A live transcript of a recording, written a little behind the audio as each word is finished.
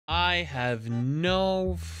I have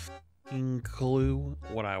no fucking clue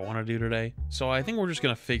what I want to do today, so I think we're just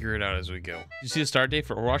gonna figure it out as we go. Did you see the start date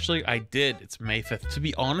for Overwatch League? I did. It's May 5th. To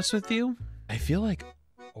be honest with you, I feel like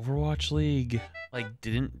Overwatch League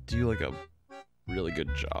didn't do like a really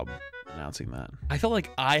good job announcing that. I felt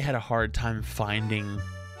like I had a hard time finding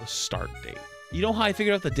the start date. You know how I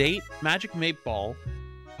figured out the date? Magic Ball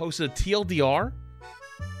posted a TLDR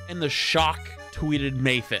and the Shock tweeted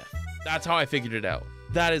May 5th. That's how I figured it out.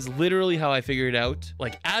 That is literally how I figured it out.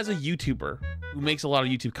 Like, as a YouTuber who makes a lot of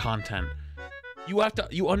YouTube content,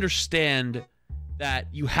 you understand that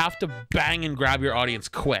you have to bang and grab your audience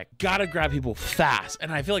quick. Gotta grab people fast.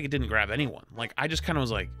 And I feel like it didn't grab anyone. Like, I just kind of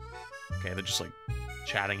was like, okay, they're just like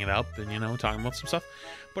chatting it up and, you know, talking about some stuff.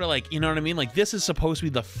 But like, you know what I mean? Like, this is supposed to be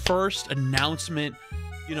the first announcement,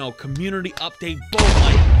 you know, community update.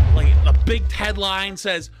 Boom, like a big headline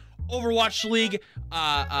says Overwatch League,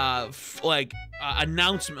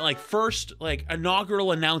 announcement, like first, like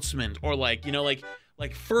inaugural announcement, or like, you know,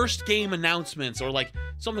 like first game announcements, or like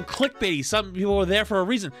something clickbaity. Some people are there for a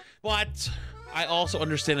reason. But I also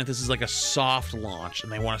understand that this is like a soft launch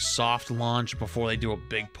and they want a soft launch before they do a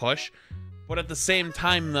big push. But at the same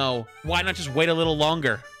time, though, why not just wait a little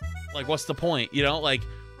longer? Like, what's the point? You know, like,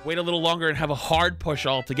 wait a little longer and have a hard push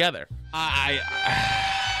altogether.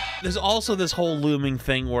 There's also this whole looming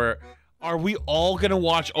thing where, are we all gonna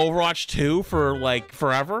watch Overwatch 2 for like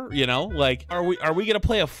forever? You know, like, are we gonna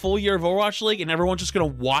play a full year of Overwatch League and everyone's just gonna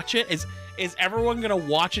watch it? Is everyone gonna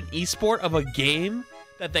watch an esport of a game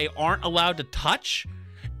that they aren't allowed to touch,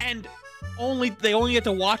 and they only get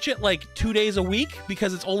to watch it like 2 days a week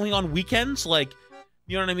because it's only on weekends? Like,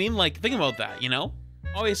 you know what I mean? Like, think about that, you know?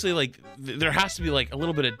 Obviously, like, there has to be like a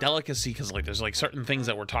little bit of delicacy, because like there's like certain things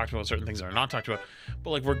that were talked about, certain things that are not talked about. But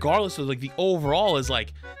like, regardless of like the overall is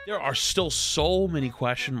like, there are still so many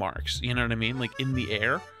question marks, you know what I mean? Like, in the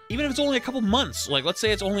air. Even if it's only a couple months, like, let's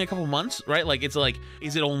say it's only a couple months, right? Like, it's like,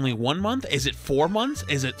 is it only 1 month? Is it 4 months?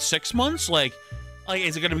 Is it 6 months? Like,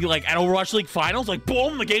 is it gonna be like at Overwatch League finals? Like,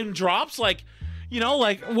 boom, the game drops. Like, you know,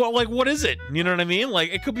 like what is it? You know what I mean? Like,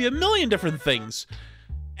 it could be a million different things.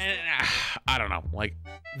 And I don't know, like,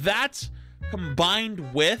 that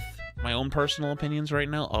combined with my own personal opinions right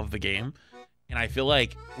now of the game, and I feel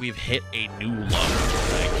like we've hit a new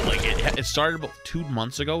low. Like it started about 2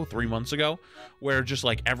 months ago, 3 months ago, where just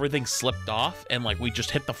like everything slipped off and like we just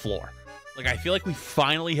hit the floor. Like, I feel like we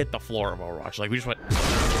finally hit the floor of Overwatch. Like, we just went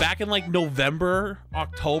back in like November,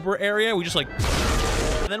 October area. We just like,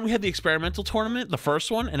 and then we had the experimental tournament, the first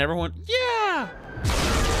one, and everyone, yeah.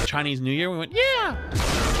 Chinese New Year, we went, yeah.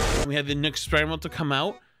 We had the next experimental come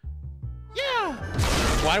out, yeah.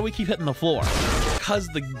 Why do we keep hitting the floor? Because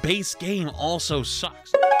the base game also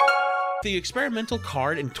sucks. The experimental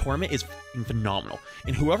card and tournament is phenomenal,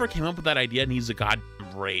 and whoever came up with that idea needs a goddamn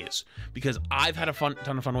raise, because I've had a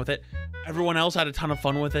ton of fun with it. Everyone else had a ton of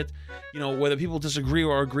fun with it. You know, whether people disagree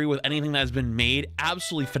or agree with anything that has been made,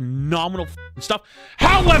 absolutely phenomenal stuff.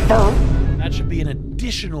 However, that should be an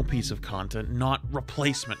additional piece of content, not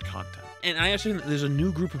replacement content. And I actually think that there's a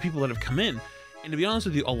new group of people that have come in, and to be honest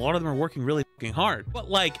with you, a lot of them are working really fucking hard.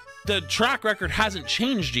 But like, the track record hasn't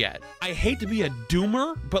changed yet. I hate to be a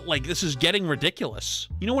doomer, but like, this is getting ridiculous.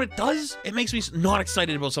 You know what it does? It makes me not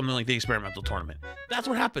excited about something like the experimental tournament. That's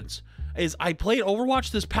what happens. Is I played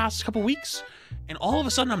Overwatch this past couple weeks, and all of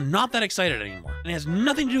a sudden I'm not that excited anymore. And it has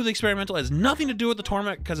nothing to do with the experimental, it has nothing to do with the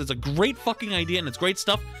tournament, because it's a great fucking idea and it's great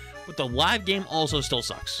stuff. But the live game also still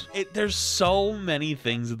sucks. There's so many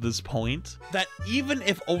things at this point that even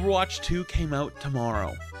if Overwatch 2 came out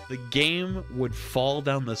tomorrow, the game would fall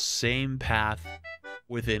down the same path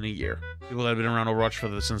within a year. People that have been around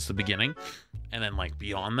Overwatch since the beginning, and then like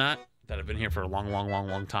beyond that have been here for a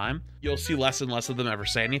long time, you'll see less and less of them ever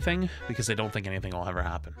say anything, because they don't think anything will ever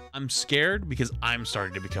happen. I'm scared because I'm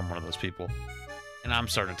starting to become one of those people, and I'm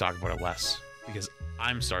starting to talk about it less because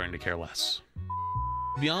I'm starting to care less.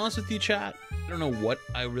 To be honest with you, chat, I don't know what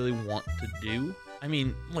I really want to do. I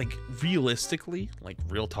mean, like, realistically, like,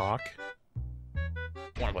 real talk, I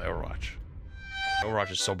want to play Overwatch.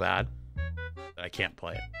 Overwatch is so bad that I can't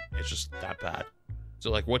play it. It's just that bad.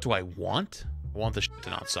 So, like, what do I want? I want the shit to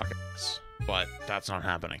not suck ass, but that's not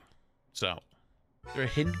happening. So, is there a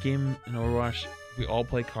hidden game in Overwatch we all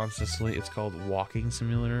play constantly? It's called Walking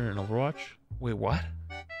Simulator in Overwatch. Wait, what?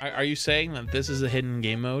 Are you saying that this is a hidden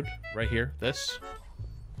game mode right here? This?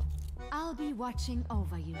 I'll be watching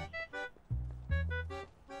over you.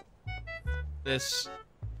 This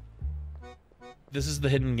is the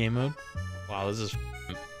hidden game mode? Wow, this is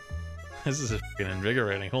fucking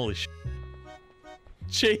invigorating. Holy shit.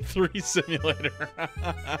 J3 Simulator.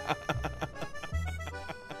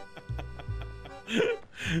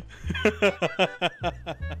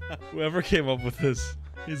 Whoever came up with this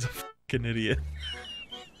is a fucking idiot.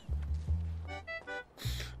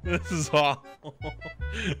 This is awful.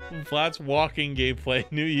 Flat's walking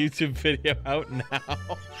gameplay, new YouTube video out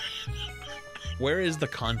now. Where is the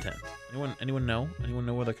content? Anyone know? Anyone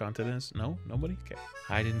know where the content is? No? Nobody? Okay.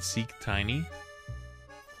 Hide and seek tiny.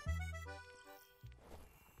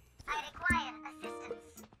 I require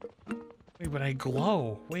assistance. Wait, but I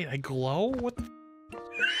glow. Wait, I glow? What the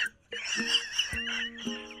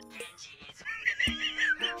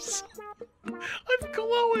I'm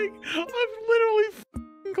glowing! I'm literally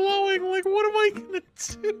glowing! Like, what am I gonna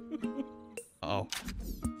do? Uh oh.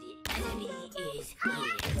 The enemy is here.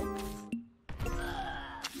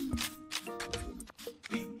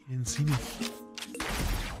 He didn't see me.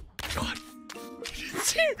 God. He didn't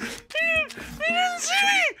see me! He didn't see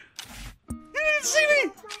me! He didn't see me!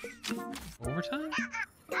 Overtime?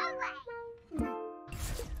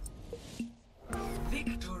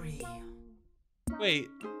 Victory. Wait.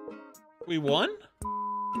 We won?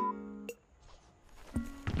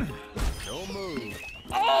 No move.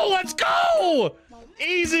 Oh, let's go!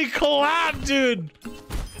 Easy collab, dude!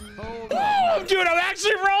 Oh, dude, I'm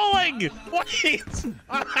actually rolling! Wait!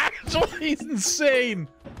 I'm actually insane!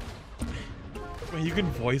 Wait, you can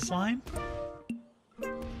voice line?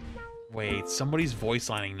 Wait, somebody's voice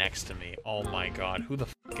lining next to me. Oh my god, who the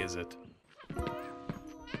fuck is it?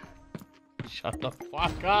 Shut the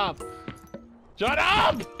fuck up! Shut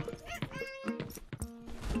up!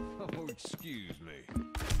 Oh, excuse me.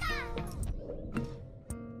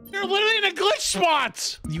 You're literally in a glitch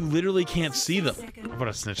spot! You literally can't see them. I'm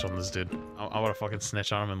gonna snitch on this dude. I'm gonna fucking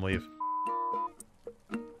snitch on him and leave.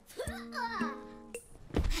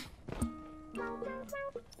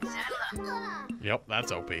 Yep,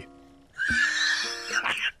 that's OP.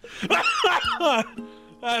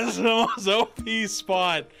 That is the most OP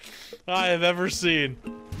spot I have ever seen.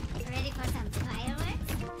 Ready for some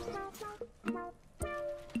fireworks?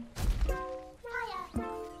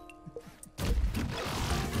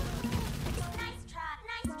 Nice try,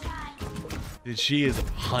 nice try. Dude, she is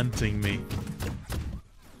hunting me.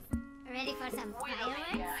 Ready for some fireworks?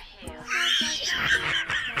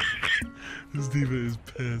 This diva is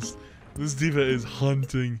pissed. This diva is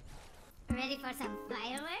hunting. Ready for some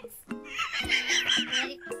fireworks?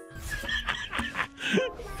 Ready for...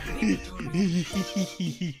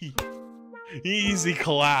 Easy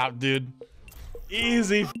clap, dude.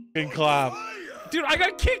 Easy fucking clap. Dude, I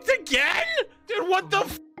got kicked again? Dude, what the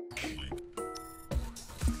f?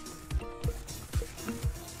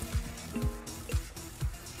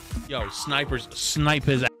 Yo, snipers, snipe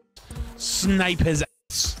his ass. Snipe his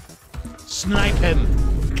ass. Snipe him.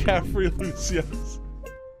 Caffrey Lucius.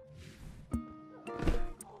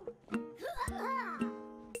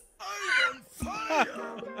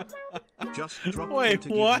 Just drop Wait, to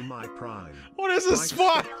give what? you my prime. What is this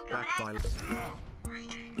spot? Back by...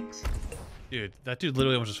 Dude, that dude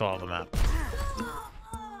literally almost just fell off the map.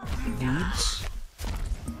 Dudes?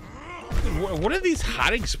 What are these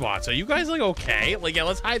hiding spots? Are you guys like okay? Like, yeah,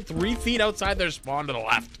 let's hide 3 feet outside their spawn to the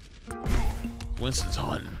left. Winston's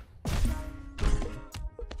hunting.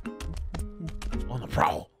 On the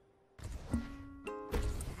prowl.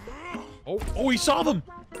 Oh, he saw them.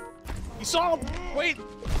 He saw them.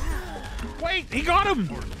 Wait, he got him.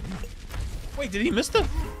 Wait, did he miss the?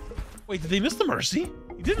 Wait, did he miss the mercy?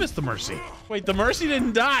 He did miss the mercy. Wait, the mercy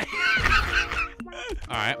didn't die.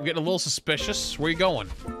 All right, I'm getting a little suspicious. Where you going?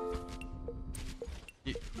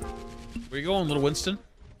 Where you going, little Winston?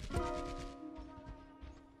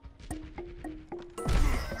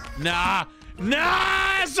 Nah,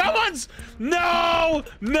 someone's, no,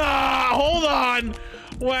 hold on.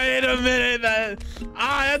 Wait a minute,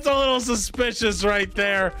 that's a little suspicious right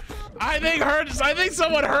there. I think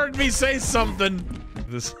someone heard me say something.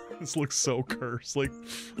 This looks so cursed, like.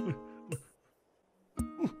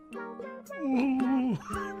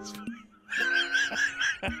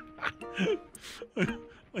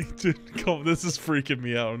 Like, dude, come, this is freaking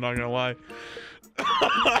me out, I'm not gonna lie.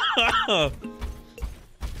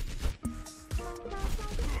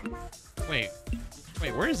 Wait,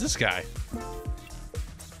 where is this guy?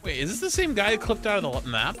 Wait, is this the same guy who clipped out of the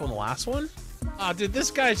map on the last one? Ah, dude, this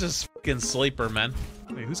guy's just fucking sleeper, man.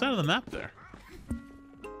 Wait, who's out of the map there?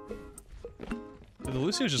 Dude, the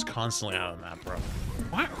Lucio's just constantly out of the map, bro.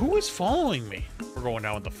 Why? Who is following me? We're going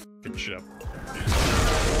down with the fucking ship.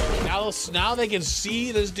 Now they can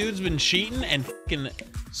see this dude's been cheating and fucking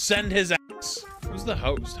send his ass. Who's the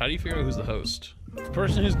host? How do you figure out who's the host? The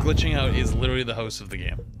person who's glitching out is literally the host of the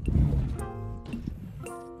game.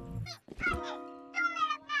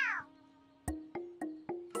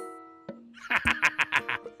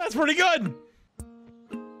 That's pretty good.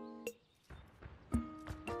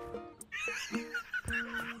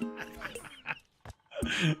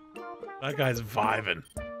 That guy's vibing.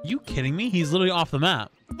 You kidding me? He's literally off the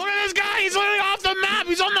map. Look at this guy. He's literally off the map.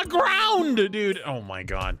 He's on the ground, dude. Oh my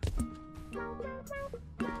god.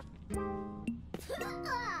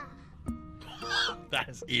 That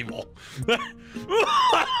is evil.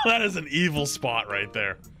 That is an evil spot right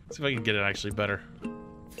there. Let's see if I can get it actually better.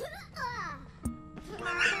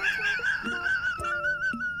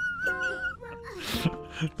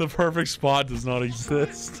 The perfect spot does not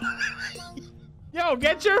exist. Yo,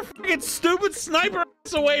 get your fucking stupid sniper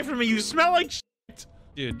ass away from me. You smell like shit.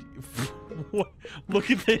 Dude,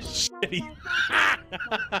 look at this shitty.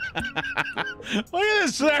 Look at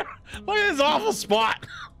this there. Look at this awful spot.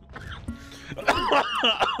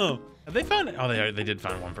 Have they found it? Oh, they did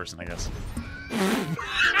find one person, I guess.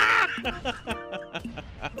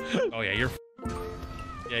 Oh yeah,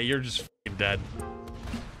 you're just fucking dead.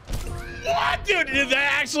 What, dude?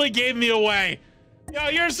 That actually gave me away. Yo,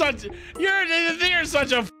 you're such a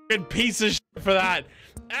fucking piece of shit for that.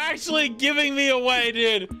 Actually giving me away,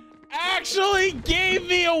 dude. Actually gave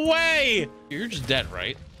me away. You're just dead,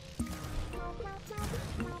 right?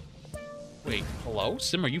 Wait, hello?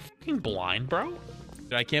 Sim, are you fucking blind, bro?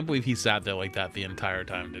 Dude, I can't believe he sat there like that the entire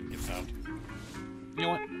time and didn't get found. You know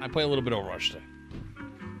what? I play a little bit of Overwatch today.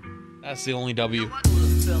 That's the only W.